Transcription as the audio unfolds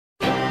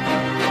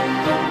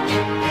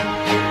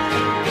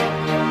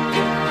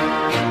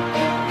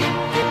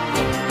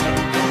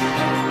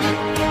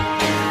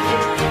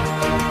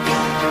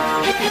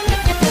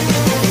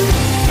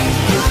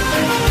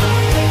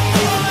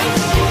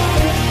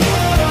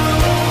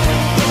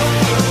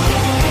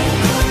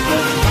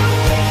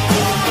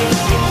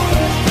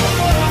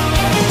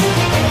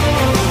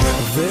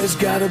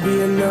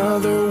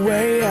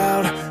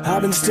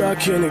been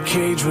stuck in a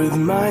cage with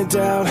my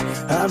doubt.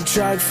 I've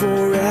tried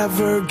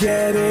forever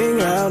getting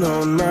out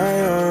on my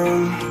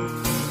own.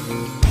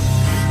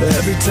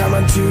 Every time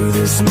I do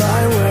this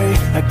my way,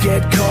 I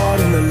get caught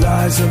in the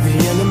lies of the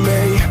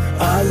enemy.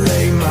 I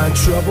lay my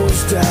troubles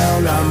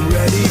down, I'm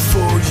ready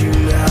for you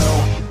now.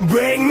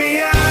 Bring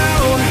me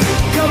out,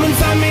 come and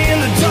find me in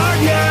the dark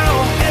now.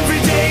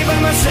 Every day by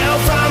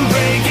myself I'm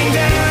breaking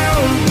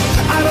down.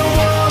 I don't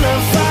wanna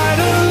fight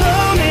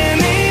alone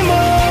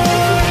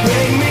anymore.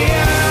 Bring me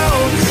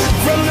out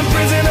from the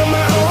prison of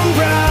my own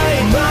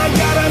pride. My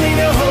God, I need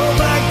a hope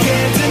I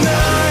can't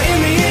deny. In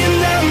the end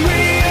I'm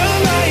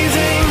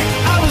realizing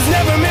I was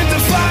never meant to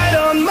fight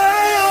on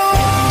my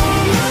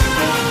own.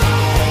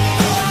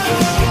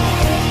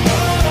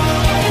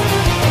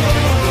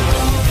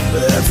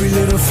 Every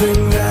little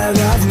thing that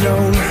I've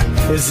known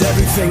is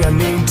everything I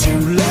need to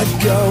let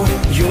go.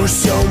 You're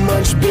so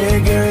much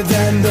bigger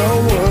than the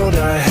world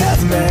I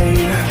have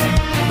made.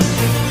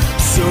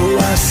 So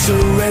I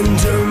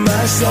surrender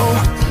my soul,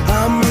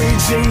 I'm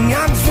reaching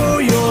out for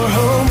your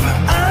hope.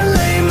 I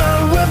lay my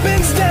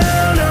weapons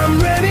down, I'm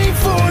ready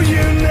for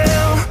you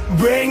now.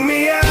 Bring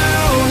me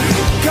out,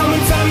 come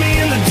and find me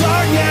in the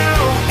dark now.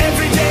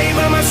 Every day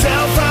by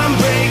myself I'm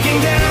breaking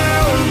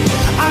down.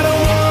 I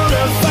don't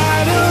wanna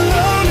fight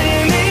alone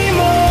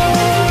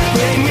anymore.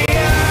 Bring me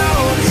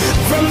out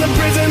from the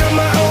prison of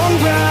my own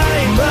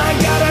pride. My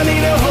God, I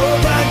need a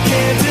hope I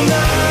can't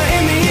deny.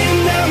 In the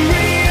end I'm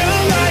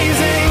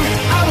realizing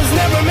I was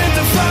never meant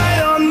to fight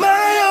on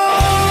my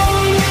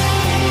own.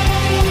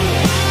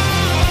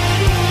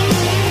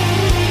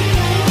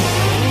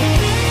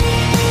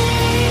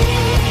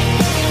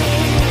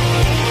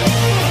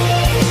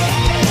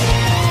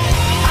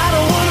 I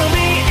don't wanna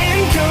be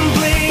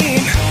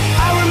incomplete.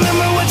 I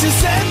remember what you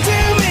said to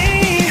me.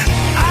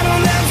 I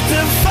don't have to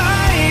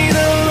fight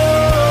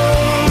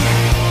alone.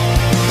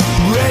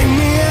 Bring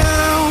me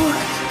out,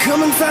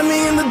 come and find me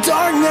in the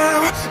dark now.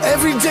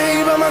 Every day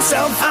by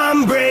myself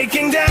I'm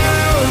breaking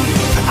down.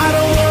 I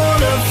don't want